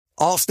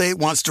Allstate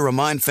wants to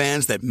remind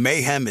fans that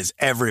mayhem is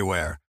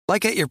everywhere,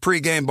 like at your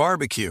pregame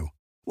barbecue.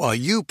 While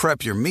you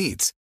prep your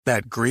meats,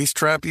 that grease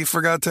trap you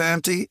forgot to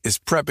empty is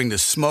prepping to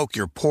smoke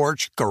your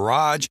porch,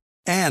 garage,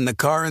 and the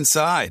car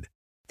inside.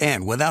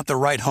 And without the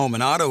right home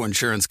and auto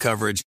insurance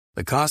coverage,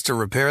 the cost to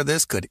repair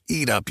this could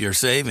eat up your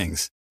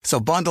savings. So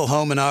bundle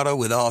home and auto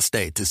with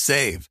Allstate to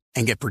save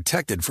and get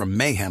protected from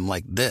mayhem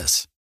like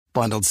this.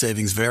 Bundled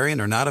savings vary and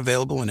are not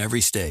available in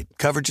every state.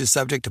 Coverage is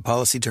subject to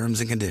policy terms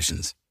and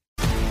conditions.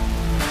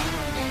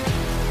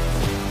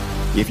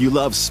 If you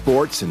love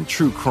sports and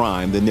true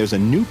crime, then there's a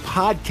new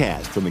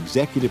podcast from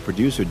executive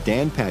producer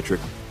Dan Patrick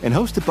and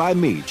hosted by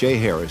me, Jay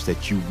Harris,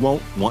 that you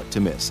won't want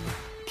to miss.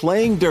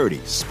 Playing Dirty: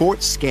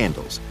 Sports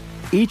Scandals.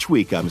 Each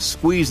week, I'm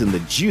squeezing the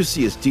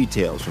juiciest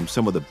details from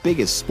some of the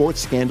biggest sports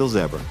scandals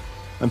ever.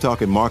 I'm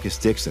talking Marcus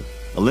Dixon,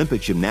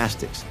 Olympic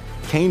gymnastics,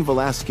 Cain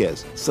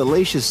Velasquez,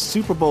 salacious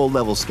Super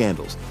Bowl-level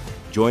scandals.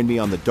 Join me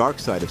on the dark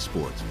side of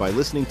sports by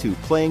listening to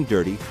Playing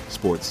Dirty: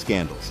 Sports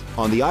Scandals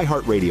on the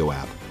iHeartRadio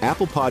app,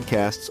 Apple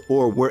Podcasts,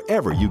 or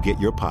wherever you get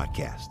your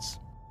podcasts.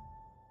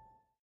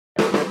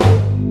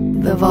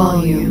 The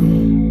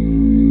Volume.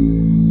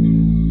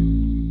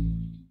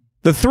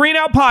 The 3 and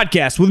Out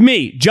podcast with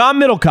me, John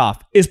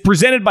Middlecoff, is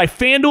presented by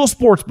FanDuel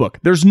Sportsbook.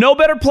 There's no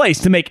better place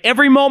to make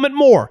every moment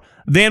more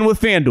than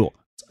with FanDuel.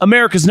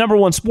 America's #1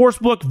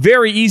 sportsbook,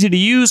 very easy to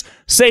use,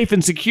 safe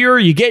and secure.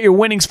 You get your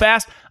winnings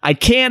fast. I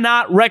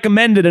cannot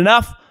recommend it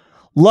enough.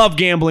 Love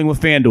gambling with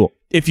FanDuel.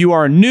 If you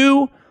are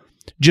new,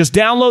 just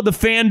download the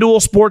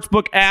FanDuel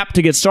Sportsbook app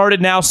to get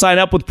started now. Sign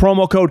up with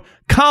promo code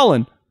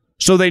Colin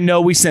so they know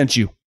we sent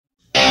you.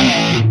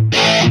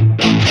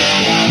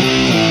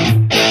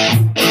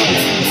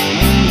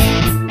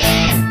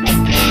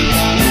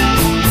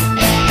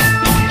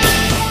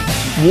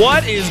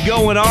 What is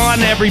going on,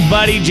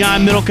 everybody?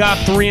 John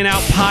Middlecoff, 3 and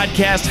Out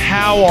podcast.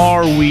 How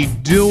are we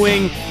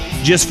doing?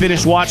 Just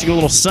finished watching a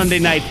little Sunday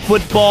Night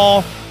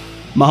Football.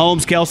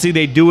 Mahomes, Kelsey,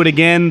 they do it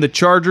again. The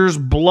Chargers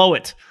blow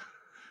it.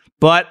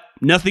 But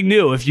nothing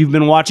new. If you've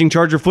been watching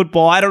Charger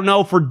football, I don't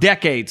know, for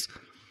decades.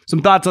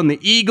 Some thoughts on the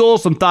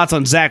Eagles, some thoughts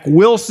on Zach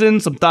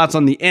Wilson, some thoughts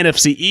on the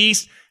NFC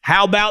East.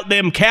 How about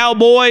them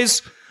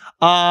Cowboys?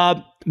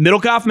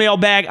 Middlecoff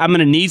mailbag. I'm going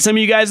to need some of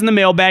you guys in the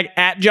mailbag.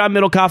 At John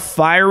Middlecoff,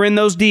 fire in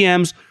those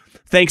DMs.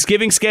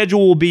 Thanksgiving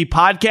schedule will be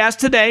podcast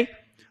today,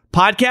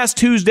 podcast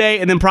Tuesday,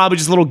 and then probably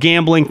just a little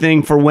gambling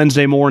thing for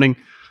Wednesday morning.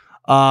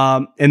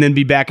 And then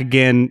be back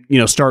again,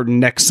 starting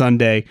next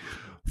Sunday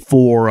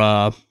for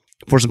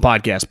some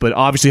podcasts. But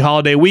obviously,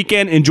 holiday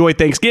weekend. Enjoy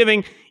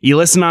Thanksgiving. You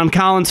listen on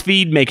Colin's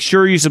feed. Make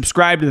sure you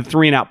subscribe to the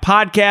 3 and Out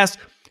podcast.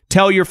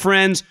 Tell your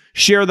friends.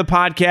 Share the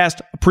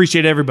podcast.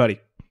 Appreciate everybody.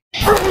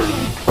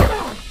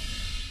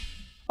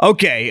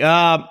 Okay,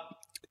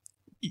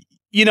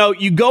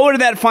 you go into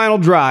that final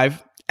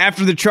drive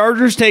after the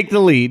Chargers take the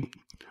lead.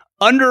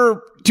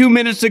 Under 2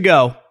 minutes to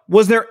go,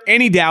 was there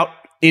any doubt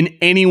in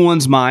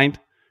anyone's mind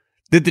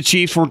that the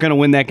Chiefs weren't going to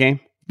win that game?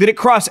 Did it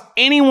cross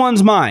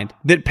anyone's mind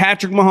that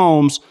Patrick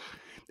Mahomes,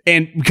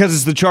 and because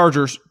it's the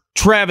Chargers,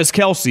 Travis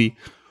Kelce,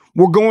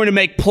 were going to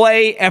make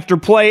play after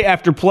play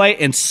after play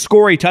and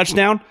score a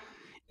touchdown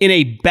in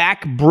a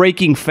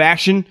back-breaking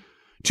fashion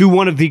to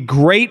one of the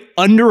great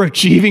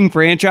underachieving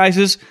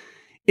franchises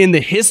in the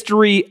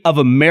history of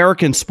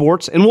American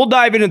sports? And we'll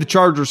dive into the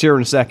Chargers here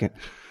in a second.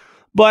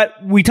 But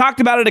we talked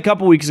about it a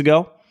couple weeks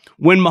ago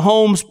when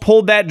Mahomes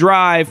pulled that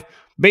drive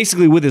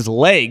basically with his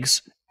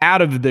legs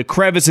out of the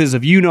crevices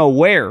of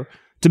you-know-where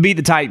to beat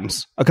the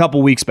Titans a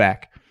couple weeks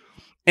back.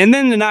 And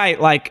then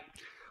tonight,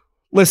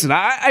 listen,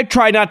 I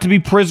try not to be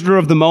prisoner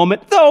of the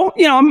moment, though,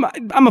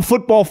 I'm a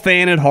football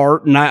fan at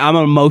heart, and I'm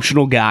an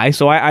emotional guy,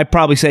 so I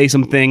probably say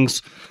some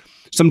things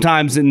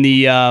sometimes in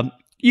the,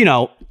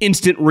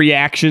 instant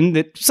reaction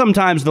that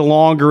sometimes the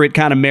longer it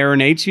kind of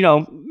marinates,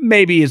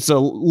 maybe it's a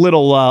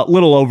little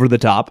over the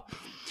top.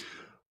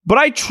 But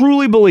I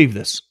truly believe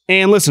this.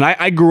 And listen,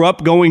 I grew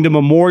up going to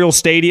Memorial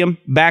Stadium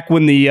back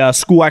when the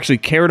school actually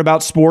cared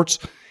about sports.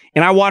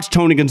 And I watched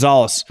Tony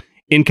Gonzalez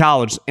in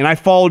college, and I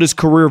followed his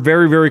career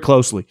very, very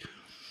closely.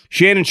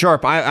 Shannon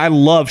Sharpe, I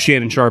love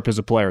Shannon Sharpe as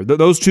a player.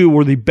 Those two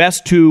were the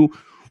best two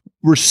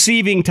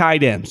receiving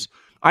tight ends.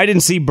 I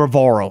didn't see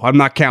Bavaro. I'm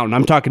not counting.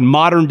 I'm talking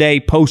modern day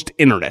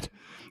post-internet.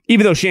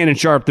 Even though Shannon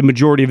Sharpe, the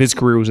majority of his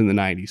career was in the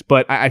 90s.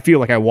 But I feel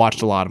like I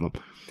watched a lot of them.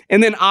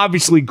 And then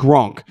obviously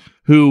Gronk,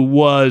 who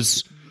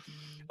was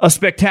a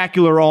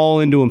spectacular all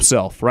into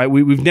himself, right?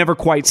 We've never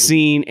quite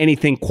seen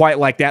anything quite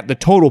like that, the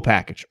total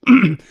package.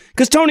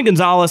 Because Tony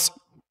Gonzalez,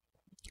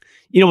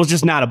 was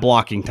just not a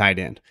blocking tight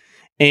end.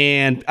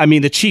 And,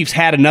 the Chiefs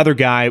had another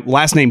guy,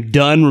 last name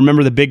Dunn,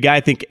 remember the big guy,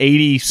 I think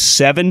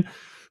 87,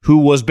 who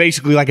was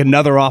basically like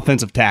another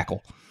offensive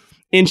tackle.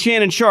 And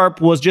Shannon Sharpe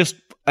was just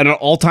an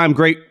all-time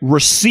great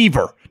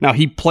receiver. Now,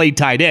 he played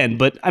tight end,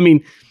 but,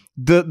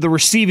 the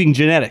receiving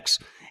genetics.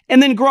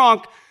 And then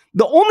Gronk,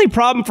 the only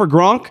problem for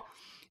Gronk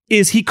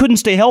is he couldn't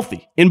stay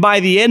healthy. And by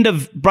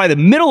the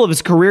middle of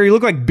his career, he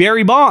looked like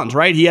Barry Bonds,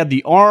 right? He had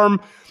the arm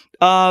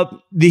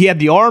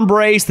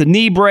brace, the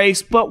knee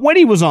brace, but when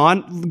he was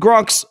on,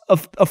 Gronk's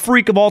a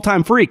freak of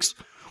all-time freaks.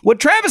 What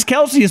Travis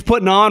Kelce is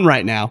putting on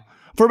right now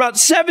for about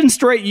 7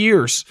 straight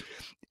years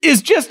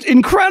is just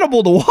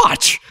incredible to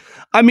watch.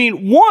 I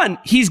mean, one,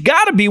 he's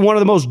got to be one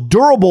of the most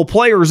durable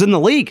players in the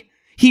league.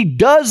 He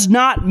does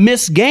not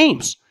miss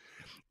games.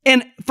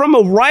 And from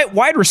a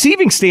wide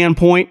receiving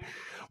standpoint,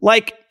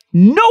 like,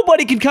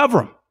 nobody can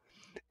cover him.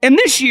 And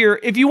this year,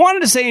 if you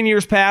wanted to say in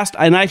years past,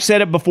 and I've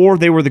said it before,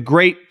 they were the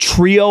great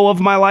trio of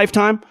my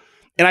lifetime,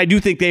 and I do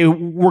think they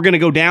were going to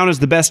go down as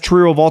the best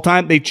trio of all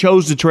time, they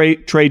chose to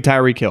trade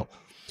Tyreek Hill.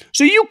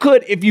 So you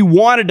could, if you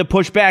wanted to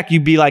push back,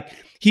 you'd be like,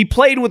 he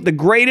played with the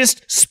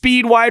greatest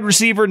speed wide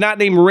receiver not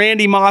named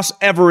Randy Moss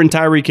ever in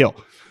Tyreek Hill.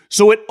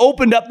 So it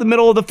opened up the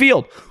middle of the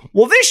field.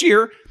 Well, this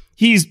year,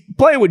 he's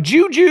playing with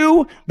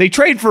Juju. They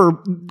trade for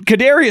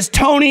Kadarius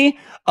Toney.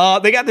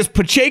 They got this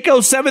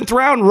Pacheco 7th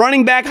round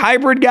running back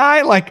hybrid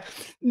guy. Like,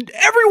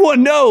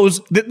 everyone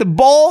knows that the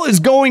ball is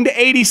going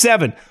to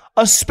 87,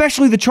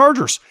 especially the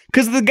Chargers,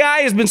 because the guy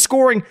has been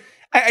scoring.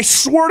 I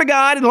swear to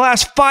God, in the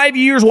last 5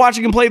 years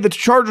watching him play the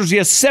Chargers, he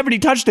has 70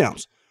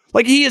 touchdowns.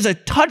 Like, he is a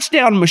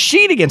touchdown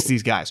machine against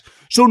these guys.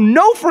 So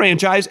no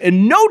franchise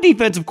and no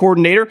defensive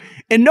coordinator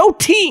and no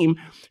team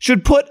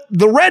should put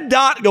the red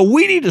dot and go,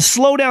 we need to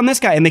slow down this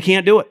guy, and they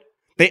can't do it.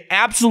 They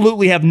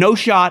absolutely have no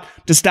shot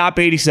to stop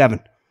 87.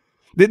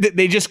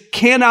 They just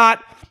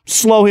cannot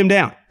slow him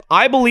down.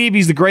 I believe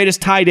he's the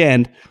greatest tight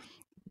end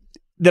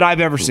that I've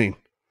ever seen.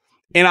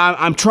 And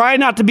I'm trying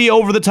not to be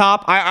over the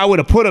top. I would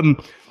have put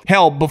him,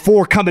 hell,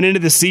 before coming into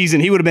the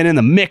season, he would have been in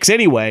the mix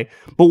anyway.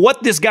 But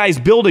what this guy's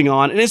building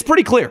on, and it's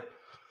pretty clear.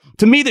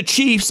 To me, the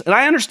Chiefs, and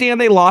I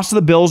understand they lost to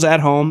the Bills at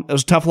home. It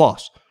was a tough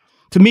loss.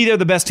 To me, they're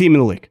the best team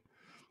in the league.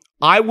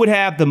 I would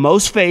have the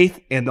most faith,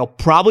 and they'll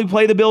probably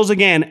play the Bills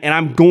again, and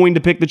I'm going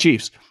to pick the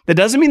Chiefs. That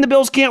doesn't mean the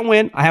Bills can't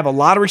win. I have a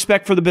lot of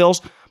respect for the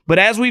Bills. But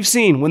as we've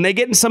seen, when they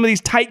get in some of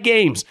these tight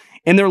games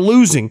and they're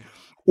losing,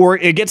 or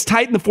it gets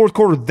tight in the fourth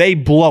quarter, they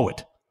blow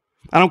it.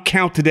 I don't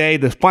count today.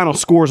 The final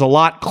score is a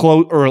lot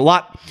close, or a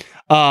lot.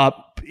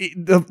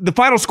 The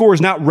final score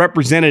is not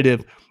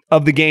representative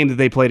of the game that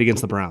they played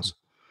against the Browns.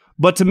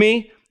 But to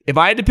me, if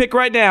I had to pick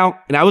right now,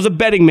 and I was a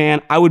betting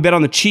man, I would bet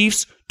on the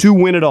Chiefs to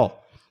win it all.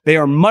 They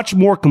are much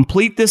more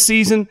complete this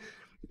season.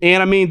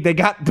 And I mean, they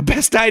got the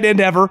best tight end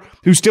ever,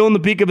 who's still in the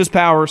peak of his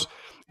powers,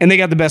 and they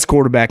got the best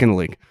quarterback in the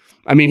league.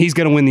 I mean, he's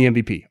going to win the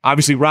MVP.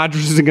 Obviously,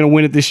 Rodgers isn't going to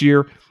win it this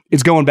year.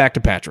 It's going back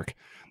to Patrick.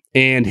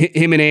 And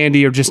him and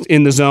Andy are just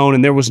in the zone,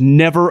 and there was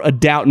never a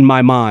doubt in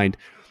my mind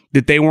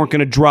that they weren't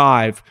going to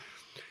drive.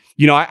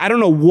 You know, I don't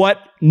know what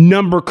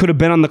number could have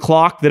been on the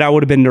clock that I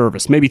would have been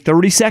nervous. Maybe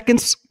 30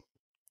 seconds?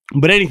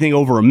 But anything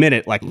over a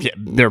minute, like, yeah,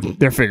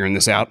 they're figuring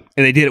this out.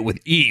 And they did it with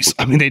ease.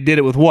 I mean, they did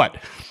it with what?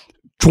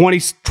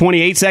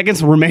 28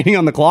 seconds remaining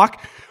on the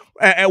clock?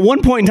 At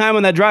one point in time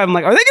on that drive, I'm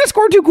like, are they going to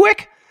score too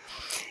quick?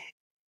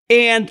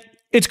 And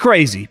it's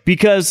crazy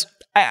because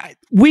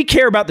we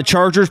care about the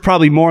Chargers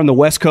probably more on the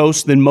West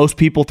Coast than most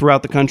people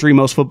throughout the country,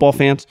 most football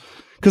fans.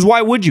 Because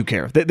why would you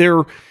care?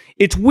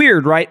 It's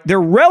weird, right?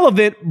 They're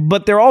relevant,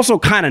 but they're also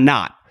kind of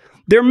not.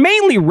 They're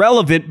mainly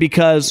relevant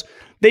because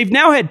they've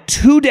now had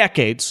 2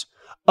 decades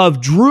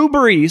of Drew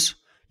Brees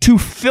to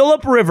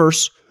Phillip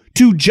Rivers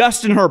to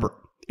Justin Herbert.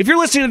 If you're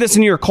listening to this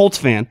and you're a Colts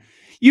fan,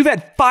 you've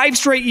had 5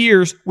 straight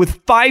years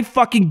with 5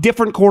 fucking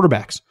different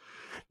quarterbacks.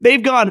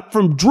 They've gone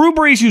from Drew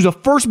Brees, who's a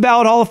first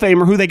ballot Hall of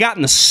Famer, who they got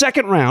in the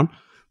 2nd round,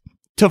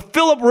 to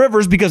Phillip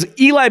Rivers because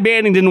Eli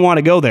Manning didn't want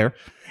to go there.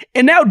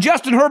 And now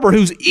Justin Herbert,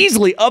 who's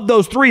easily, of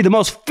those 3, the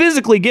most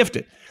physically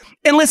gifted.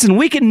 And listen,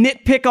 we can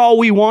nitpick all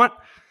we want.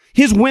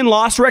 His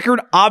win-loss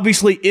record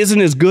obviously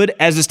isn't as good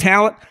as his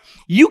talent.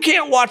 You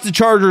can't watch the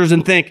Chargers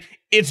and think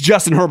it's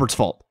Justin Herbert's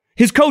fault.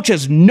 His coach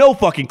has no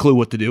fucking clue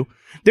what to do.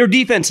 Their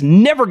defense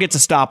never gets a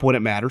stop when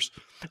it matters.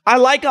 I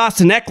like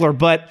Austin Eckler,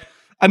 but,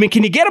 I mean,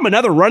 can you get him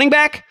another running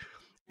back?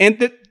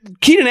 And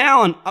Keenan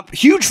Allen, a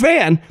huge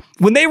fan.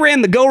 When they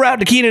ran the go route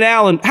to Keenan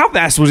Allen, how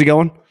fast was he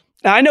going?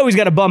 Now, I know he's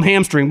got a bum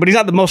hamstring, but he's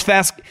not the most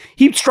fast.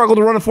 He struggled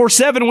to run a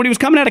 4.7 when he was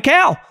coming out of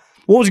Cal.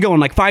 What was he going,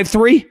 like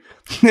 5.3?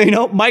 You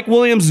know, Mike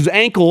Williams'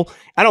 ankle,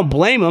 I don't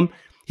blame him.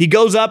 He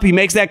goes up, he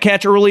makes that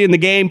catch early in the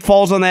game,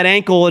 falls on that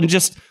ankle, and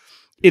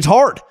it's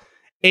hard.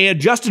 And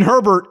Justin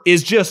Herbert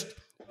is just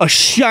a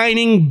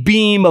shining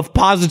beam of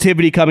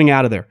positivity coming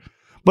out of there.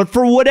 But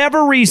for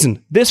whatever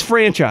reason, this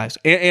franchise,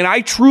 and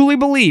I truly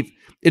believe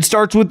it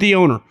starts with the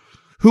owner,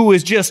 who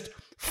is just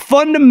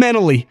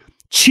fundamentally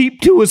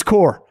cheap to his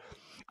core.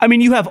 I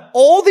mean, you have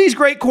all these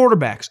great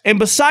quarterbacks, and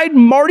beside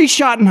Marty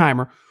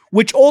Schottenheimer,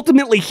 which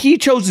ultimately he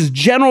chose as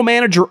general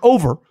manager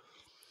over,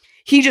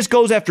 he just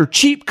goes after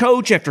cheap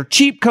coach after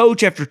cheap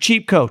coach after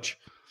cheap coach.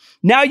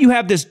 Now you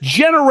have this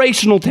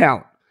generational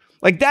talent.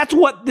 Like, that's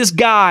what this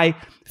guy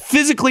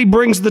physically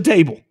brings to the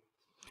table.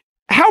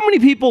 How many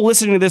people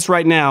listening to this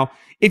right now,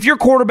 if your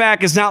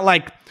quarterback is not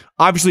like,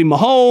 obviously,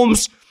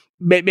 Mahomes,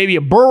 maybe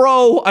a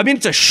Burrow, I mean,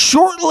 it's a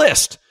short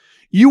list.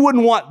 You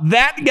wouldn't want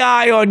that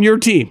guy on your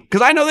team.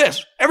 Because I know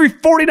this. Every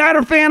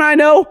 49er fan I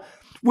know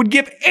would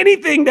give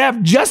anything to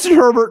have Justin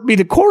Herbert be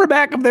the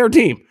quarterback of their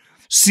team.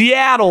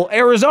 Seattle,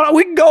 Arizona,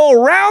 we can go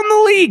around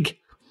the league.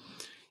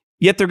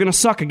 yet they're going to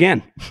suck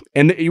again.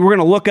 And we're going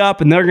to look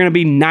up and they're going to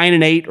be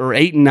 9-8 or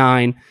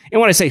 8-9. And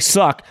when I say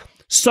suck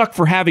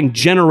for having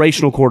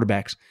generational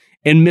quarterbacks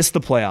and miss the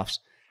playoffs.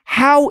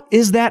 How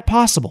is that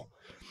possible?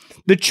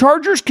 The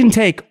Chargers can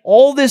take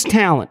all this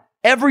talent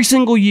every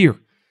single year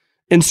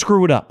and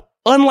screw it up.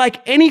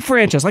 Unlike any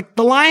franchise, like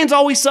the Lions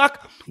always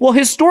suck. Well,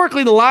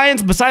 historically, the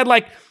Lions, beside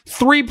like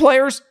 3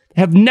 players,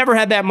 have never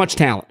had that much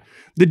talent.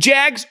 The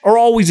Jags are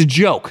always a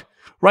joke,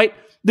 right?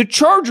 The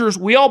Chargers,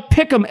 we all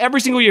pick them every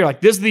single year.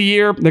 Like, this is the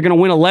year they're going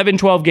to win 11,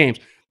 12 games.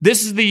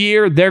 This is the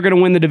year they're going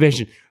to win the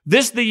division.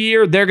 This is the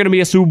year they're going to be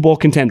a Super Bowl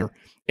contender.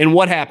 And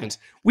what happens?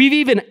 We've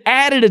even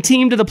added a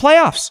team to the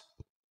playoffs.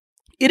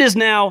 It is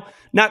now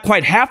not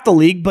quite half the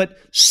league, but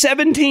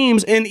 7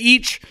 teams in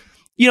each,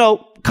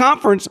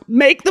 conference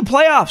make the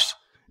playoffs.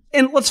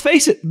 And let's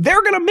face it,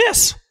 they're going to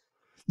miss.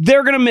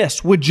 They're going to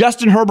miss with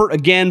Justin Herbert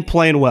again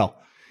playing well.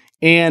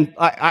 And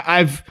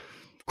I've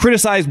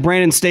criticized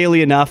Brandon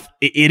Staley enough.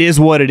 It is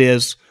what it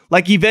is.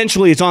 Like,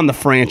 eventually it's on the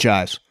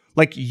franchise.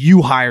 Like,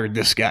 you hired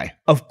this guy.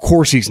 Of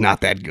course he's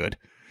not that good.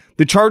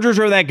 The Chargers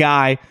are that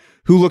guy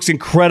who looks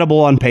incredible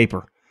on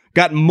paper.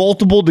 Got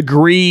multiple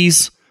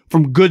degrees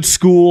from good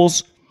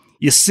schools.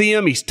 You see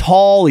him, he's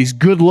tall, he's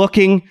good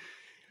looking.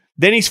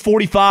 Then he's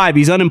 45,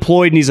 he's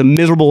unemployed, and he's a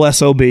miserable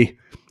SOB.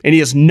 And he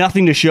has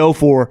nothing to show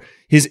for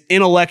his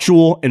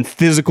intellectual and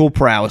physical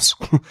prowess.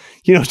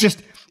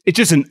 It's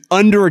just an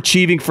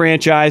underachieving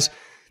franchise.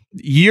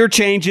 Year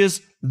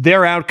changes,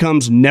 their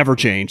outcomes never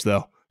change,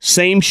 though.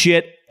 Same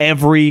shit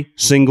every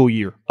single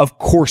year. Of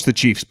course the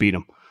Chiefs beat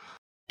them.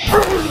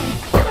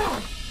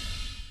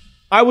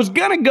 I was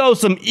going to go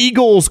some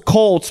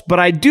Eagles-Colts, but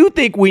I do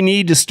think we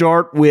need to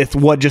start with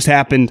what just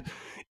happened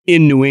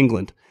in New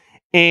England.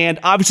 And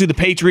obviously the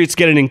Patriots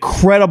get an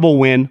incredible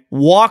win,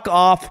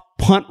 walk-off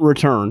punt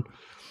return.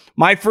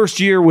 My first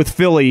year with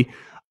Philly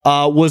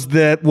was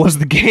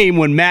the game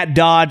when Matt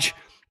Dodge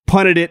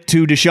punted it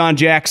to Deshaun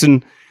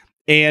Jackson,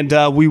 and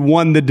we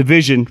won the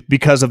division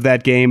because of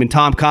that game. And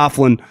Tom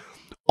Coughlin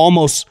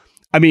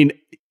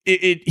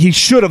he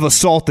should have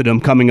assaulted him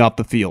coming off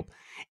the field.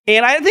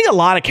 And I think a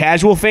lot of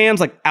casual fans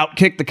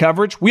outkick the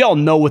coverage. We all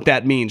know what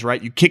that means,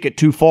 right? You kick it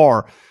too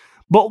far.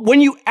 But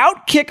when you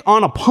outkick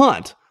on a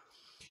punt,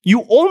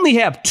 you only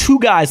have 2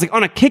 guys. Like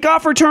on a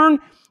kickoff return,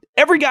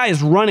 every guy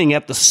is running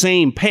at the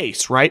same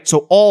pace, right?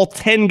 So all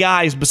 10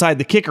 guys beside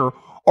the kicker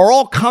are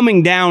all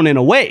coming down in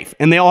a wave,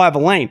 and they all have a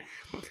lane.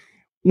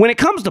 When it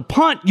comes to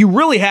punt, you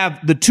really have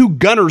the 2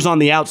 gunners on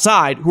the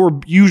outside who are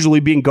usually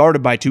being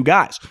guarded by 2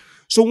 guys.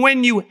 So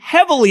when you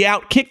heavily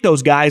outkick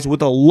those guys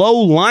with a low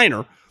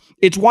liner,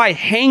 it's why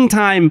hang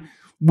time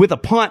with a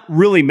punt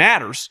really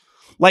matters.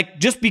 Like,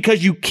 just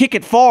because you kick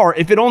it far,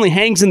 if it only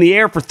hangs in the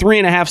air for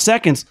 3.5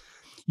 seconds,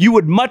 you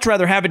would much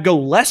rather have it go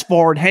less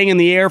far and hang in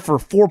the air for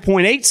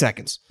 4.8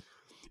 seconds.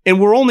 And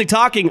we're only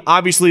talking,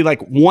 obviously,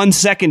 1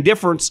 second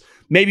difference,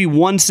 maybe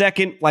 1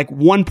 second,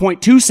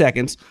 1.2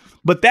 seconds.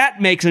 But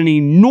that makes an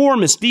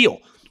enormous deal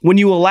when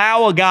you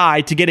allow a guy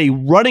to get a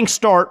running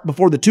start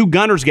before the 2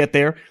 gunners get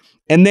there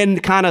and then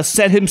kind of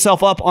set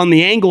himself up on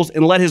the angles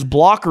and let his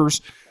blockers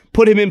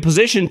put him in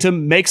position to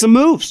make some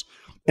moves.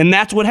 And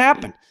that's what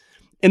happened.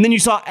 And then you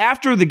saw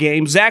after the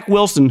game, Zach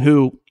Wilson,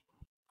 who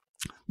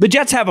the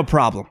Jets have a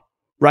problem,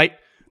 right?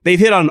 They've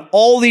hit on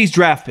all these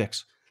draft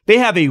picks. They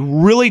have a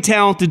really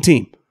talented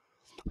team.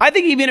 I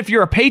think even if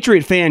you're a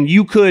Patriot fan,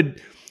 you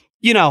could,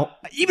 even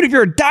if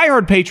you're a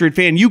diehard Patriot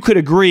fan, you could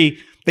agree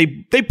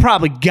they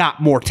probably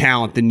got more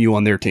talent than you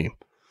on their team.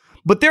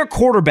 But their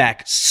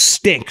quarterback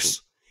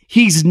stinks.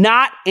 He's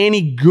not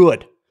any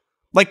good.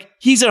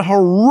 He's a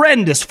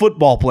horrendous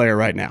football player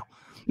right now.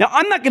 Now,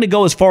 I'm not going to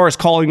go as far as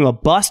calling him a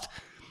bust.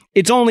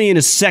 It's only in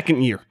his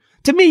 2nd year.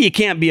 To me, you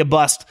can't be a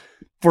bust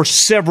for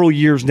several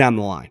years down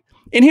the line.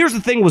 And here's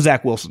the thing with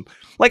Zach Wilson.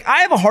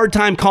 I have a hard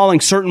time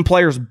calling certain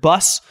players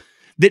busts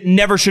that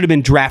never should have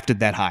been drafted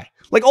that high.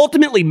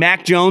 Ultimately,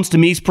 Mac Jones, to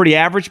me, is pretty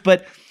average,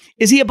 but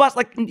is he a bust?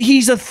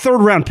 He's a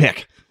 3rd-round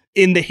pick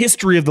in the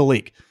history of the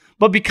league.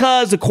 But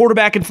because of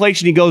quarterback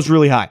inflation, he goes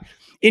really high.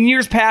 In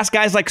years past,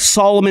 guys like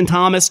Solomon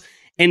Thomas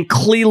and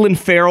Cleveland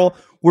Farrell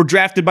were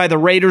drafted by the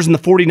Raiders and the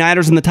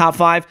 49ers in the top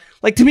 5.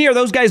 To me, are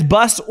those guys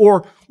busts,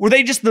 or were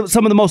they just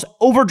some of the most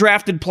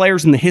overdrafted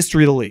players in the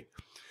history of the league?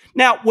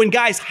 Now, when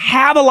guys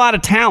have a lot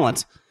of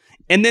talent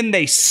and then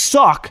they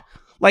suck,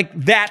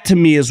 that to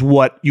me is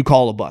what you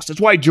call a bust.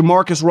 That's why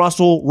Jamarcus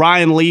Russell,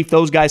 Ryan Leaf,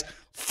 those guys,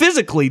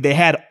 physically, they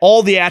had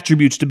all the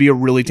attributes to be a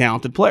really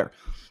talented player.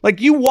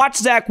 You watch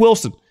Zach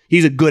Wilson.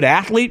 He's a good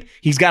athlete.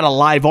 He's got a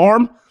live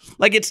arm.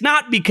 It's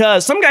not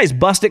because some guys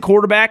bust at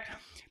quarterback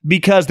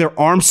because their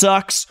arm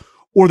sucks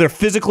or they're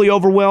physically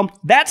overwhelmed.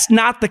 That's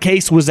not the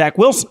case with Zach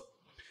Wilson.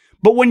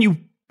 But when you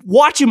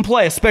watch him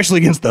play, especially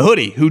against the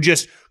Hoodie, who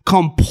just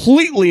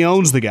completely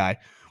owns the guy,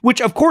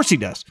 which of course he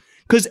does,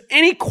 because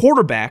any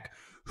quarterback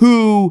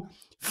who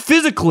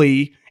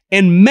physically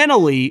and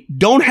mentally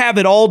don't have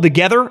it all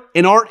together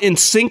and aren't in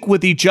sync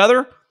with each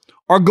other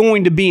are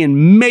going to be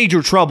in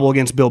major trouble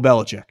against Bill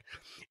Belichick.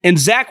 And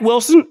Zach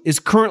Wilson is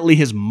currently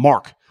his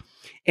mark.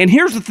 And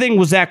here's the thing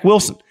with Zach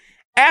Wilson.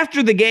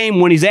 After the game,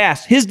 when he's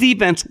asked, his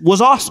defense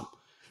was awesome.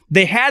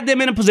 They had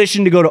them in a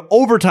position to go to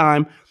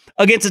overtime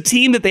against a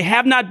team that they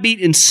have not beat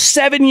in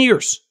 7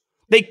 years.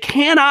 They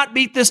cannot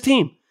beat this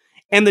team.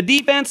 And the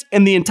defense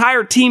and the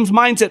entire team's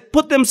mindset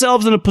put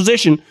themselves in a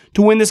position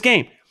to win this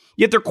game.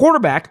 Yet their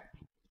quarterback,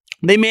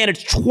 they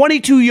managed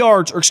 2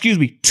 yards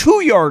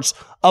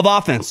of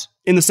offense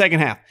in the second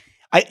half.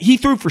 He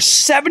threw for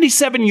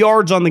 77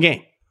 yards on the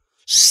game.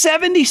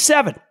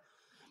 77.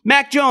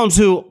 Mac Jones,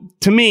 who,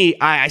 to me,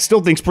 I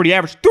still think is pretty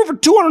average, threw for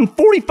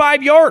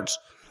 245 yards.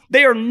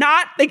 They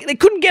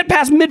couldn't get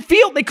past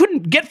midfield. They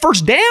couldn't get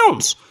first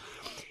downs.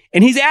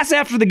 And he's asked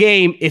after the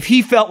game if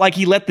he felt like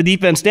he let the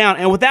defense down.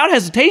 And without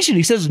hesitation,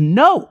 he says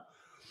no.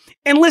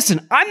 And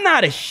listen, I'm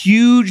not a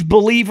huge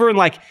believer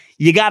in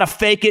you got to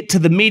fake it to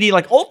the media.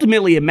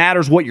 Ultimately, it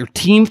matters what your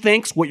team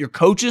thinks, what your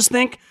coaches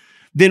think,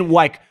 than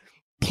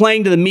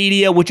playing to the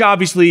media, which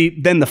obviously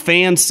then the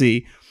fans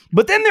see.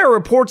 But then there are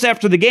reports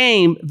after the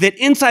game that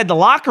inside the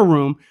locker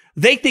room,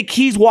 they think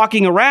he's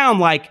walking around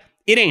like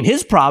it ain't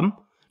his problem.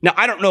 Now,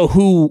 I don't know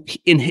who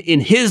in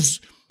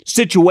his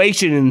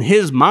situation, in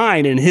his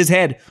mind, in his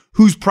head,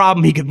 whose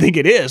problem he could think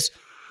it is.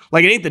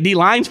 It ain't the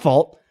D-line's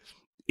fault.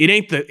 It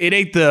ain't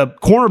the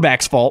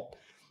cornerback's fault.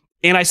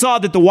 And I saw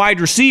that the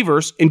wide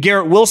receivers, and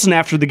Garrett Wilson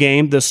after the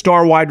game, the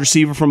star wide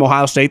receiver from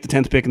Ohio State, the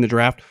 10th pick in the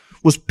draft,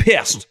 was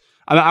pissed.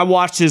 I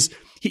watched his...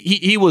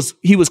 He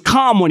was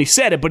calm when he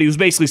said it, but he was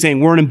basically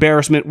saying, we're an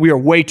embarrassment. We are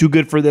way too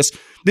good for this.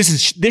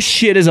 This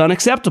shit is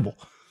unacceptable.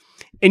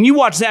 And you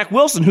watch Zach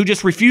Wilson, who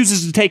just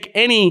refuses to take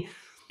any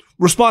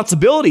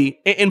responsibility.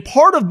 And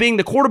part of being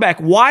the quarterback,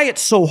 why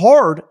it's so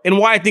hard, and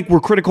why I think we're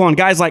critical on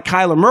guys like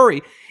Kyler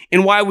Murray,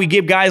 and why we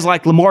give guys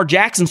like Lamar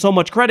Jackson so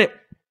much credit.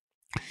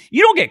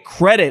 You don't get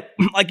credit.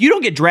 You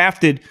don't get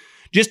drafted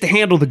just to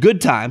handle the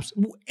good times.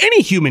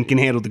 Any human can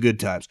handle the good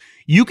times.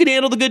 You can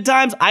handle the good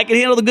times. I can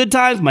handle the good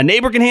times. My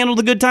neighbor can handle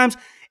the good times.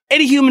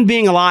 Any human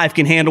being alive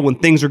can handle when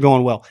things are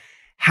going well.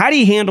 How do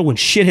you handle when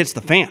shit hits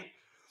the fan?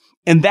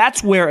 And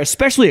that's where,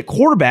 especially at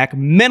quarterback,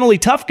 mentally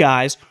tough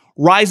guys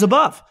rise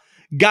above.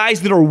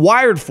 Guys that are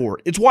wired for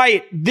it. It's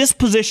why this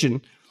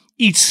position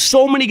eats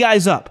so many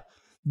guys up.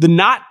 The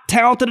not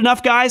talented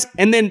enough guys,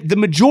 and then the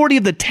majority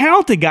of the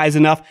talented guys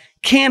enough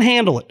can't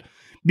handle it.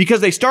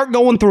 Because they start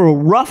going through a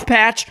rough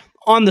patch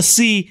on the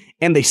sea,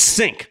 and they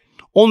sink.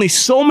 Only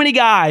so many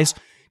guys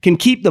can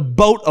keep the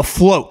boat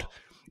afloat.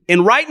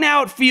 And right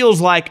now it feels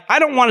like, I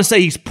don't want to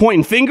say he's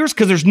pointing fingers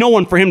because there's no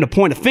one for him to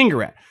point a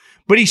finger at.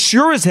 But he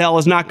sure as hell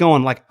is not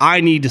going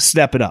I need to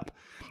step it up.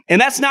 And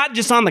that's not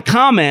just on the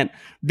comment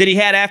that he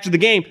had after the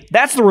game.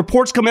 That's the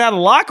reports coming out of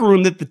the locker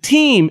room that the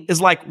team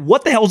is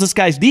what the hell is this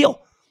guy's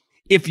deal?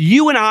 If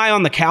you and I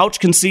on the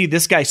couch can see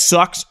this guy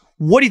sucks,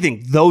 what do you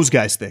think those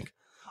guys think?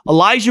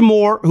 Elijah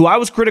Moore, who I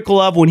was critical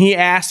of when he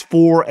asked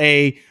for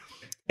a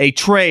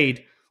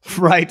trade,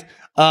 right,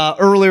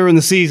 earlier in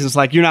the season.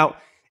 It's you're not.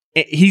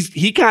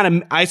 He kind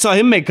of. I saw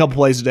him make a couple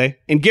plays today,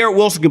 and Garrett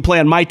Wilson can play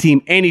on my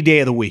team any day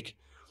of the week.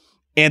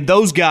 And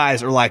those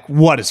guys are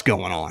what is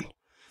going on?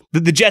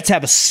 The Jets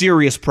have a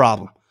serious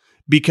problem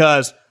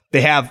because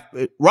they have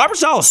Robert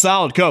Saleh's a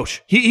solid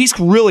coach. He's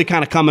really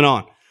kind of coming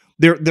on.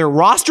 Their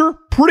roster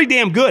pretty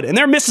damn good, and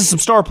they're missing some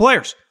star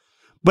players.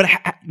 But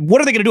what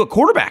are they going to do at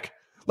quarterback?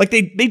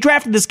 They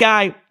drafted this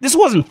guy. This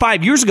wasn't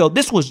 5 years ago.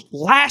 This is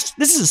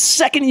his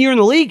second year in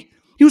the league.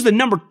 He was the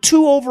number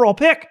 2 overall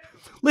pick.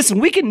 Listen,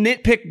 we can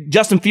nitpick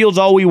Justin Fields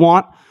all we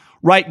want,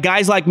 right?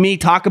 Guys like me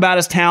talk about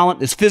his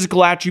talent, his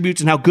physical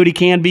attributes, and how good he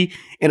can be,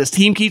 and his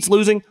team keeps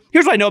losing.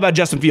 Here's what I know about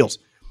Justin Fields.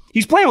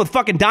 He's playing with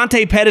fucking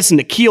Dante Pettis and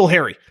N'Keal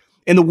Harry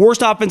in the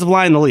worst offensive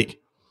line in the league.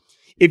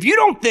 If you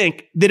don't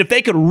think that if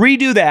they could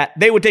redo that,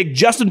 they would take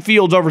Justin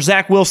Fields over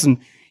Zach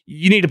Wilson,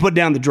 you need to put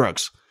down the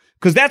drugs.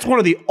 Because that's one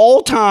of the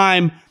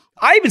all-time,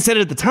 I even said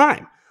it at the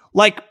time,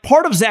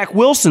 part of Zach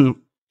Wilson,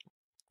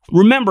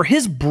 remember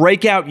his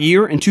breakout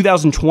year in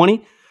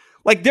 2020?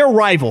 Their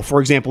rival,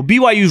 for example,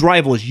 BYU's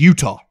rival is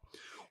Utah.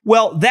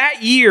 Well,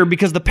 that year,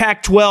 because the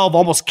Pac-12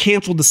 almost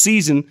canceled the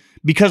season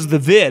because of the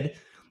vid,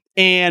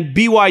 and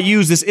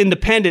BYU's this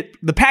independent,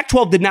 the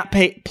Pac-12 did not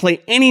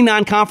play any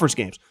non-conference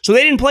games. So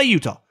they didn't play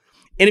Utah.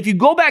 And if you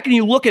go back and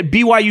you look at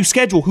BYU's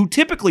schedule, who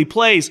typically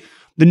plays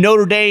the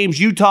Notre Dames,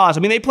 Utahs,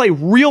 they play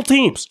real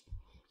teams.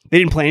 They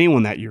didn't play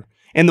anyone that year.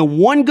 And the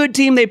one good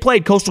team they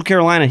played, Coastal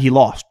Carolina, he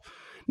lost.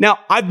 Now,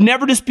 I've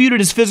never disputed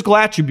his physical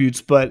attributes,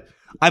 but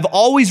I've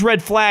always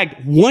red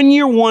flagged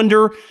one-year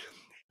wonder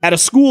at a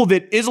school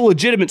that is a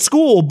legitimate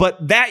school,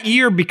 but that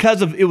year,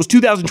 because of it was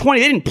 2020,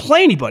 they didn't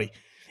play anybody.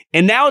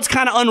 And now it's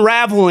kind of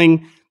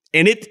unraveling,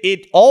 and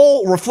it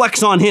all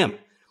reflects on him.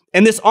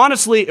 And this,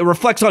 honestly, it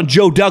reflects on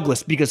Joe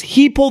Douglas, because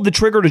he pulled the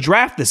trigger to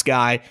draft this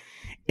guy,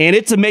 and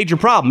it's a major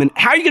problem. And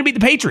how are you going to beat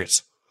the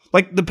Patriots?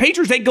 The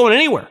Patriots ain't going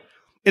anywhere.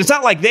 It's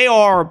not like they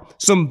are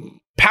some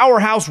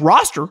powerhouse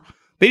roster.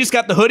 They just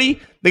got the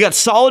hoodie. They got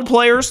solid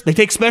players. They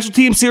take special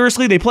teams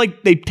seriously. They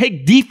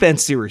take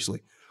defense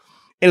seriously.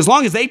 And as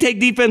long as they take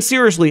defense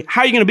seriously,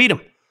 how are you going to beat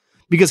him?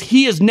 Because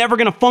he is never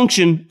going to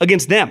function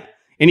against them.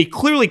 And he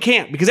clearly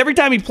can't, because every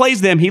time he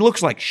plays them, he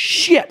looks like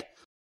shit.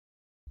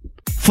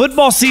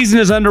 Football season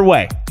is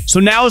underway, so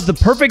now is the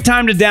perfect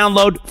time to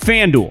download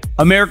FanDuel,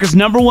 America's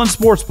 #1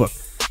 sportsbook.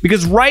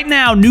 Because right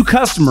now, new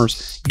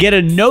customers get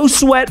a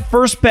no-sweat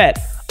first bet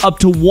up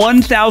to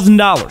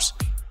 $1,000.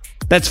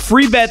 That's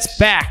free bets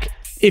back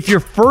if your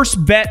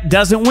first bet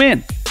doesn't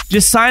win.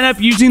 Just sign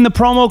up using the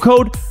promo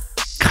code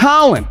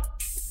Colin.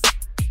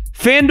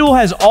 FanDuel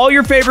has all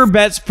your favorite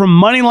bets from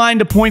money line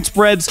to point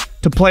spreads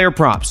to player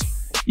props.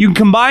 You can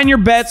combine your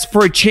bets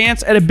for a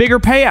chance at a bigger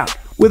payout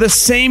with a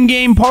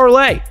same-game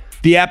parlay.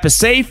 The app is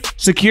safe,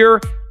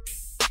 secure,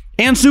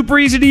 and super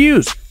easy to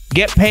use.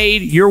 Get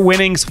paid your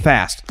winnings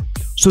fast.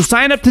 So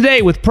sign up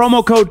today with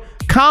promo code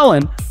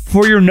Colin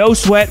for your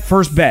no-sweat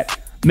first bet.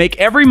 Make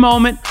every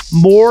moment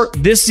more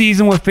this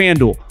season with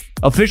FanDuel,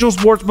 official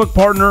sportsbook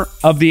partner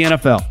of the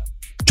NFL.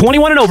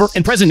 21 and over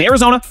and present in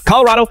Arizona,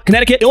 Colorado,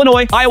 Connecticut,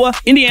 Illinois, Iowa,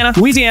 Indiana,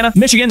 Louisiana,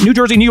 Michigan, New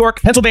Jersey, New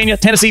York, Pennsylvania,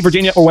 Tennessee,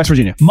 Virginia, or West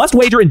Virginia. Must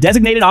wager in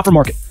designated offer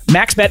market.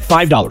 Max bet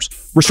 $5.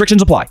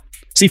 Restrictions apply.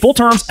 See full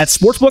terms at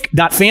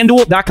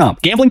sportsbook.fanduel.com.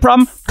 Gambling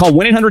problem? Call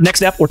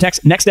 1-800-NEXT-STEP or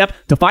text NEXT-STEP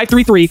to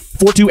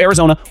 533-42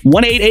 Arizona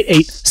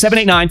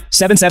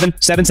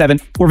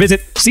 1-888-789-7777 or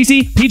visit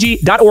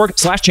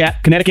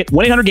ccpg.org/chat, Connecticut,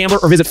 1-800-GAMBLER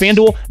or visit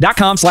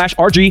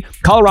fanduel.com/RG,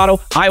 Colorado,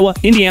 Iowa,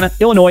 Indiana,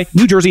 Illinois,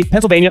 New Jersey,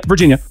 Pennsylvania,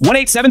 Virginia,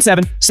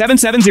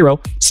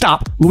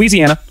 1-877-770-STOP,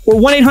 Louisiana, or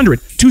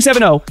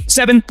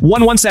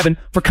 1-800-270-7117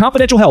 for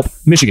confidential help,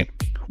 Michigan.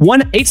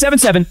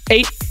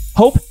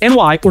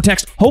 1-877-8-HOPE-NY or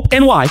text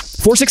HOPE-NY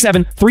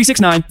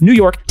 467-369 New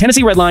York,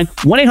 Tennessee Redline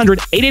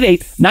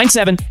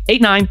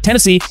 1-800-888-9789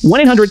 Tennessee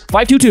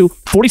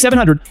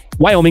 1-800-522-4700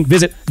 Wyoming.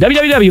 Visit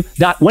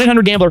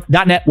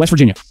www.1800gambler.net West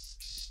Virginia.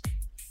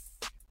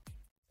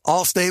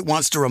 Allstate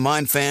wants to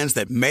remind fans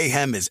that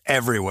mayhem is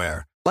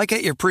everywhere, like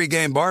at your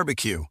pregame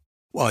barbecue.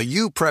 While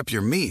you prep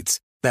your meats,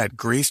 that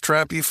grease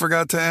trap you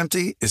forgot to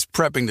empty is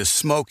prepping to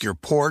smoke your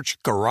porch,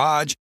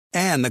 garage,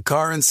 and the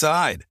car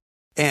inside.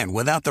 And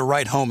without the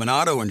right home and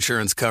auto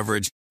insurance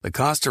coverage, the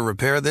cost to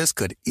repair this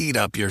could eat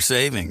up your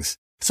savings.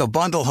 So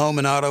bundle home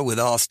and auto with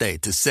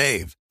Allstate to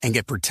save and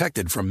get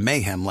protected from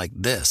mayhem like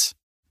this.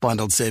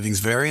 Bundled savings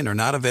vary and are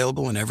not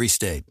available in every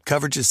state.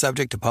 Coverage is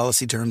subject to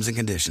policy terms and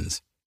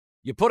conditions.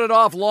 You put it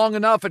off long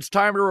enough, it's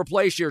time to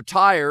replace your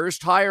tires.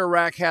 Tire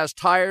Rack has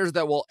tires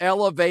that will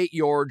elevate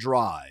your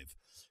drive.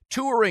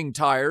 Touring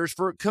tires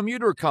for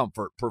commuter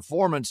comfort,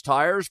 performance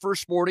tires for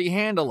sporty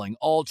handling,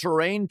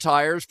 all-terrain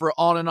tires for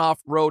on- and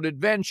off-road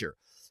adventure.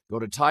 Go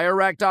to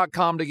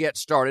TireRack.com to get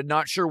started.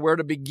 Not sure where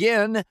to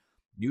begin?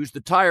 Use the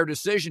Tire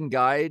Decision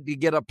Guide to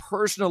get a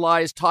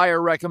personalized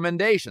tire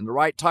recommendation, the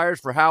right tires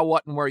for how,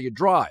 what, and where you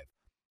drive.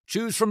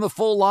 Choose from the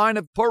full line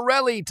of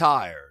Pirelli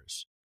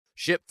tires.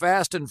 Ship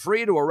fast and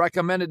free to a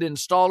recommended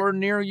installer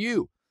near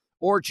you.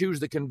 Or choose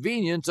the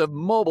convenience of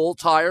mobile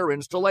tire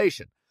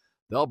installation.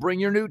 They'll bring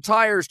your new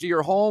tires to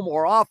your home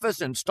or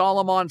office and install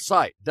them on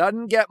site.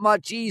 Doesn't get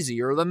much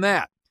easier than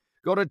that.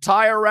 Go to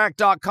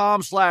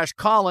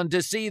TireRack.com/Colin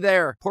to see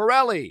their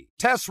Pirelli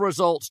test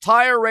results,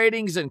 tire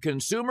ratings, and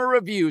consumer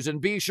reviews, and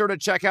be sure to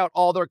check out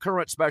all their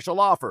current special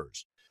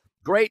offers.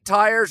 Great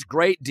tires,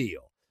 great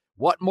deal.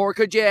 What more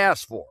could you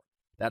ask for?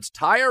 That's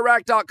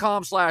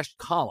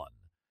TireRack.com/Colin.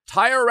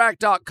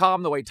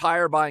 TireRack.com, the way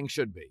tire buying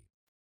should be.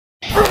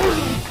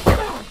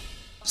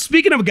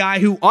 Speaking of a guy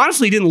who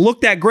honestly didn't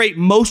look that great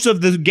most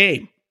of the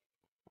game,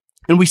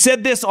 and we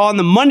said this on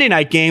the Monday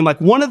night game,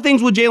 like one of the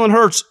things with Jalen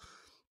Hurts,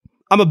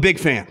 I'm a big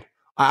fan.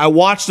 I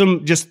watched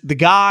him, just the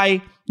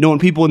guy, knowing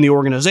people in the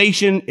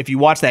organization. If you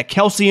watch that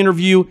Kelsey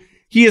interview,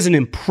 he is an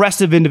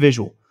impressive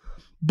individual.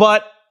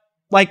 But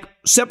like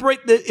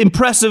separate the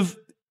impressive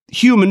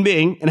human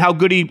being and how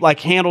good he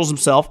like handles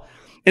himself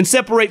and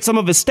separate some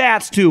of his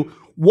stats to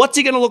what's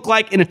he going to look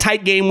like in a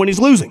tight game when he's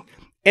losing.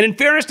 And in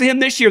fairness to him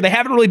this year, they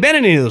haven't really been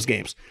in any of those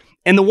games.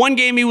 And the one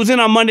game he was in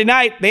on Monday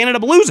night, they ended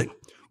up losing.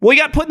 Well, he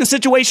got put in the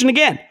situation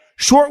again.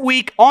 Short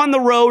week on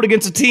the road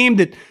against a team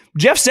that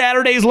Jeff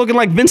Saturday is looking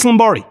like Vince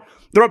Lombardi.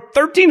 They're up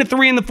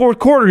 13-3 in the fourth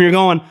quarter, and you're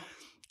going,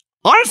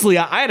 honestly,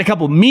 I had a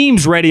couple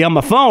memes ready on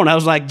my phone. I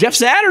was like, Jeff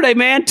Saturday,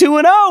 man,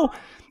 2-0.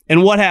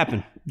 And what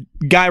happened?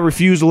 Guy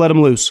refused to let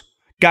him loose.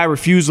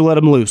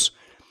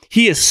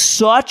 He is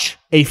such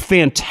a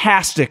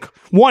fantastic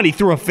one. He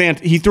threw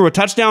a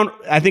touchdown,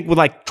 I think, with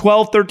like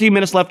 12, 13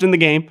 minutes left in the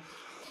game,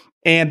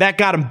 and that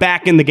got him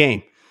back in the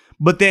game.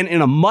 But then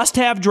in a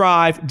must-have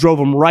drive, drove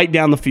him right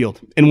down the field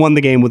and won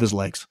the game with his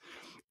legs.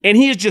 And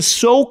he is just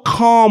so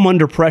calm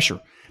under pressure.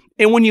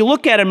 And when you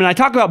look at him, and I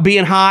talk about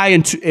being high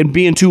and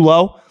being too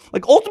low,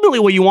 like ultimately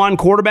what you want in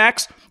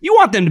quarterbacks, you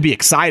want them to be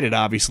excited,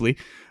 obviously,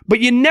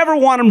 but you never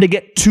want them to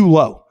get too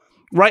low,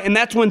 right? And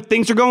that's when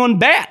things are going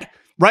bad.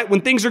 Right?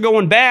 When things are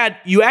going bad,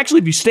 you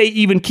actually, if you stay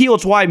even keel,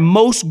 it's why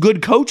most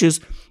good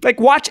coaches, like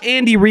watch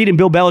Andy Reid and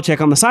Bill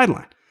Belichick on the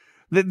sideline.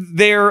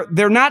 They're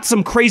not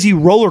some crazy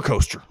roller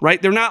coaster,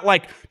 right? They're not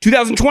like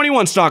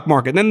 2021 stock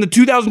market, then the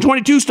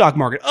 2022 stock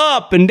market,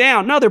 up and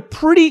down. No, they're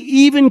pretty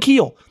even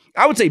keel.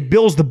 I would say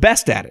Bill's the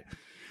best at it.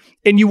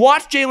 And you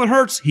watch Jalen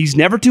Hurts, he's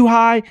never too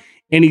high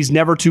and he's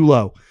never too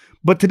low.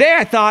 But today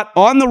I thought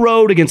on the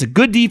road against a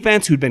good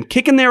defense who'd been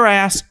kicking their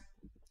ass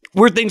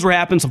weird things were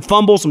happening, some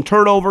fumbles, some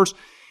turnovers.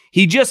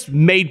 He just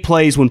made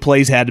plays when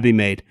plays had to be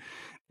made.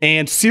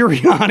 And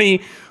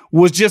Sirianni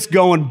was just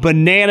going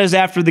bananas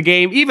after the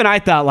game. Even I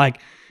thought,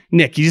 like,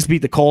 Nick, you just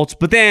beat the Colts.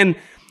 But then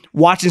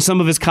watching some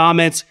of his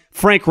comments,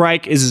 Frank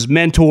Reich is his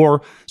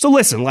mentor. So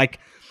listen, like,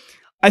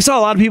 I saw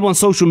a lot of people on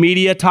social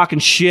media talking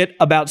shit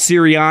about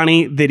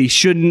Sirianni, that he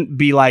shouldn't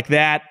be like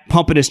that,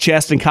 pumping his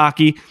chest and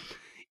cocky.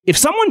 If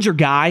someone's your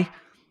guy,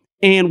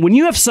 and when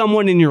you have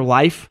someone in your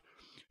life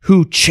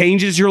who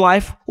changes your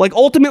life, like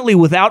ultimately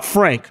without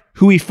Frank,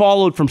 who he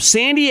followed from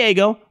San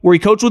Diego, where he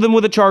coached with him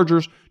with the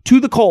Chargers, to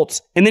the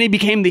Colts, and then he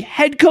became the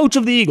head coach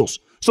of the Eagles.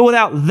 So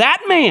without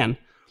that man,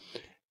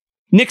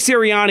 Nick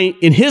Sirianni,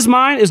 in his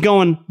mind, is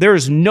going, there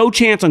is no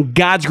chance on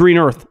God's green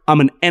earth I'm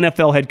an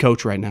NFL head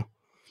coach right now.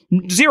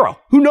 Zero.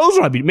 Who knows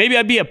what I'd be? Maybe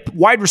I'd be a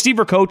wide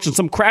receiver coach in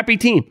some crappy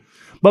team.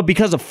 But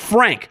because of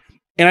Frank,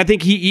 and I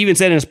think he even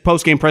said in his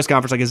post-game press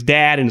conference, like his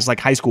dad and his like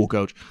high school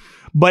coach,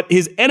 but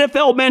his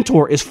NFL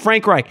mentor is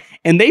Frank Reich.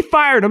 And they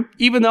fired him,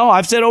 even though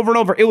I've said over and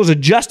over, it was a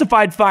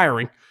justified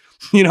firing.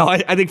 You know,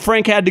 I think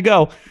Frank had to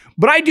go.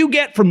 But I do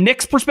get, from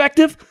Nick's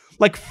perspective,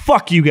 like,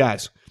 fuck you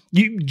guys.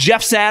 You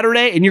Jeff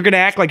Saturday, and you're going to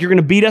act like you're going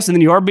to beat us, and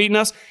then you are beating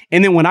us.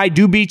 And then when I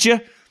do beat you,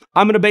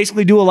 I'm going to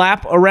basically do a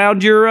lap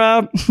around your,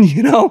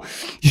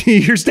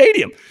 your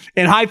stadium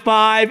and high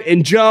five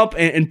and jump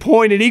and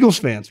point at Eagles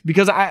fans.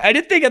 Because I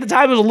did think at the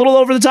time it was a little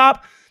over the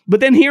top, but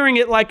then hearing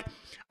it, like,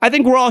 I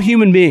think we're all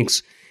human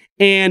beings.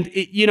 And,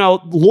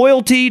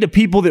 loyalty to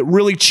people that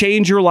really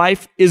change your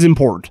life is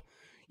important.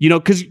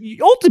 Because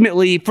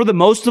ultimately, for the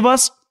most of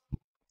us,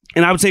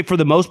 and I would say for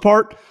the most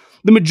part,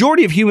 the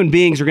majority of human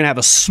beings are going to have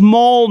a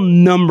small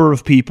number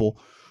of people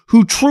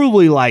who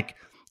truly, like,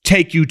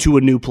 take you to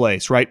a new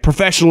place, right?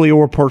 Professionally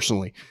or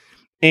personally.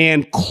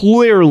 And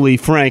clearly,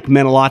 Frank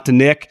meant a lot to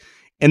Nick.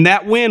 And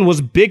that win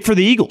was big for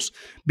the Eagles.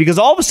 Because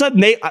all of a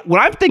sudden, when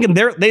I'm thinking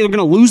they're going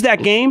to lose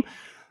that game,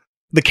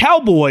 the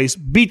Cowboys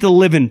beat the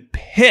living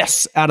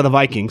piss out of the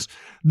Vikings.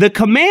 The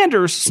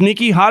Commanders,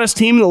 sneaky, hottest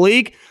team in the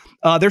league,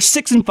 they're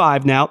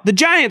 6-5 now. The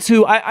Giants,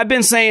 who I've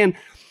been saying,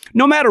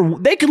 no matter,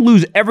 they could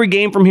lose every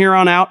game from here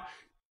on out.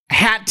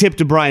 Hat tip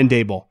to Brian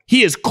Daboll.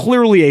 He is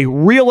clearly a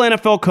real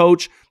NFL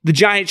coach. The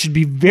Giants should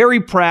be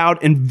very proud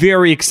and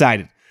very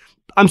excited.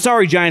 I'm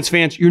sorry, Giants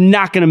fans, you're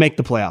not going to make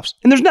the playoffs.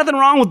 And there's nothing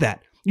wrong with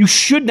that. You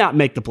should not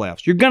make the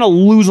playoffs. You're going to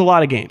lose a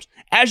lot of games.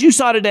 As you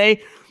saw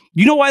today,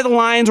 you know why the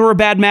Lions were a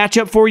bad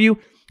matchup for you?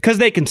 Because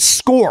they can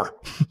score.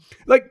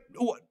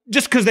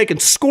 Just because they can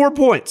score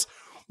points.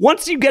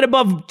 Once you get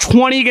above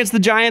 20 against the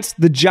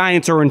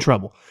Giants are in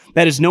trouble.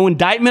 That is no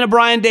indictment of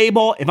Brian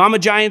Daboll. If I'm a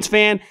Giants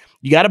fan,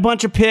 you got a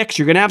bunch of picks,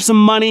 you're going to have some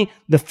money,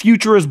 the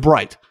future is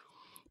bright.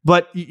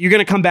 But you're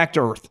going to come back to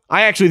earth.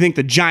 I actually think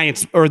the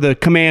Giants or the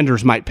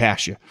Commanders might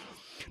pass you.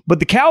 But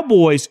the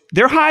Cowboys,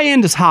 their high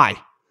end is high.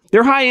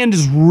 Their high end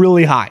is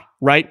really high,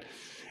 right?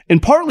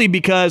 And partly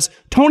because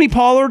Tony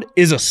Pollard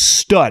is a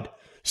stud.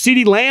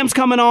 CeeDee Lamb's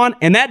coming on,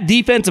 and that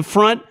defensive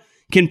front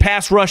can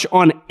pass rush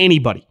on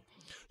anybody.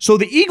 So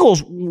the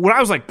Eagles, when I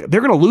was like,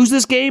 they're going to lose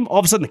this game, all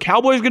of a sudden the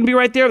Cowboys are going to be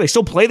right there. They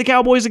still play the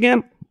Cowboys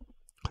again.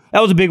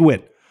 That was a big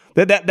win.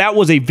 That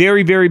was a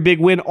very, very big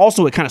win.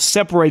 Also, it kind of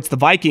separates the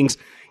Vikings,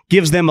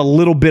 gives them a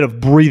little bit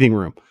of breathing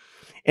room.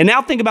 And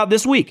now think about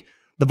this week.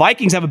 The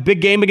Vikings have a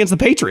big game against the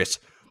Patriots.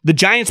 The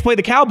Giants play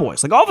the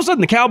Cowboys. Like, all of a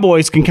sudden the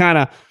Cowboys can kind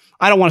of,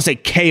 I don't want to say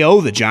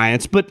KO the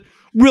Giants, but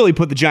really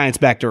put the Giants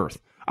back to earth.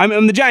 I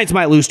mean, the Giants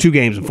might lose 2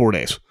 games in 4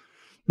 days.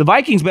 The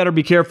Vikings better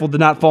be careful to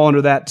not fall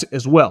under that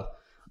as well.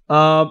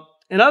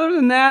 And other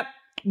than that,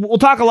 we'll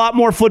talk a lot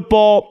more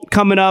football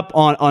coming up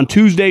on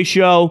Tuesday's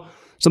show.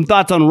 Some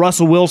thoughts on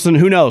Russell Wilson.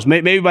 Who knows?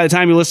 Maybe by the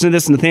time you listen to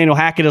this, Nathaniel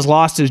Hackett has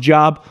lost his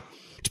job.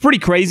 It's pretty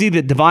crazy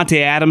that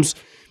Davante Adams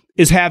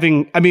is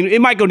having, I mean,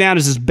 it might go down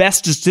as his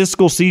best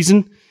statistical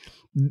season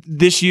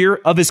this year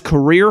of his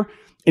career, and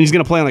he's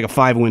going to play on like a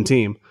 5-win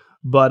team.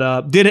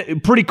 But did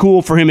it pretty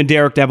cool for him and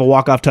Derek to have a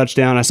walk-off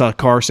touchdown. I saw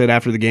Carr said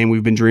after the game,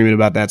 we've been dreaming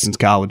about that since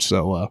college.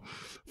 So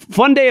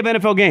fun day of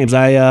NFL games.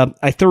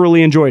 I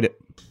thoroughly enjoyed it.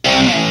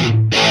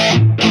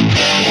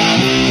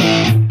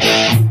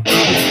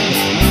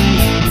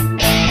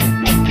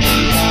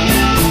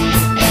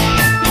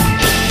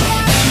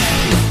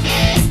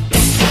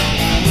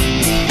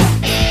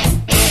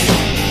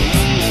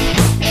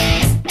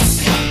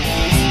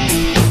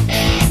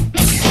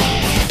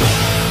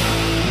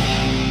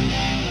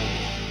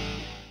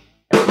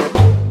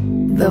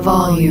 The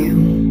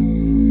volume.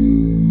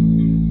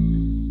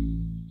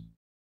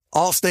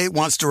 Allstate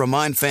wants to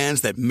remind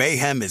fans that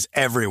mayhem is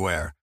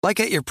everywhere, like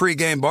at your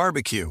pregame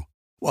barbecue.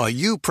 While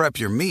you prep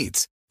your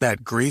meats,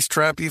 that grease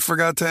trap you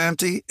forgot to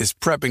empty is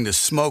prepping to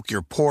smoke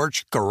your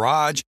porch,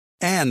 garage,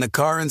 and the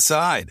car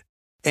inside.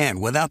 And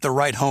without the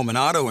right home and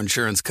auto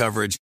insurance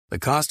coverage, the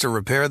cost to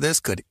repair this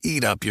could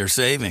eat up your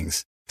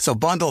savings. So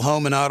bundle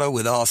home and auto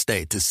with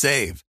Allstate to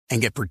save and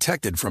get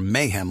protected from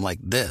mayhem like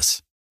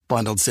this.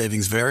 Bundled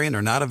savings vary and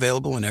are not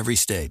available in every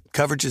state.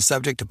 Coverage is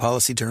subject to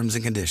policy terms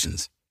and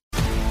conditions.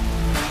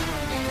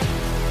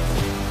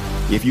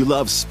 If you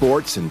love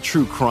sports and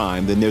true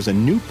crime, then there's a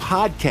new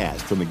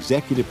podcast from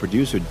executive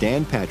producer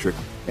Dan Patrick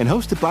and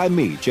hosted by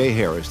me, Jay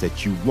Harris,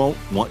 that you won't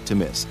want to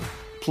miss.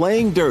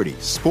 Playing Dirty: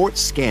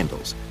 Sports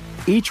Scandals.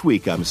 Each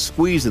week, I'm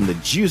squeezing the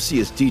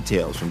juiciest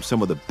details from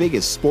some of the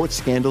biggest sports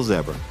scandals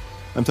ever.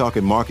 I'm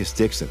talking Marcus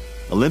Dixon,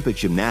 Olympic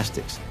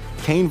gymnastics,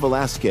 Cain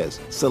Velasquez,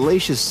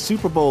 salacious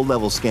Super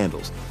Bowl-level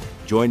scandals.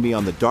 Join me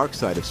on the dark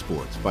side of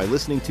sports by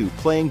listening to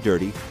Playing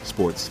Dirty: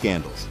 Sports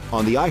Scandals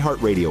on the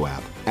iHeartRadio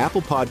app,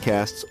 Apple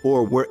Podcasts,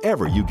 or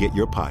wherever you get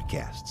your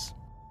podcasts.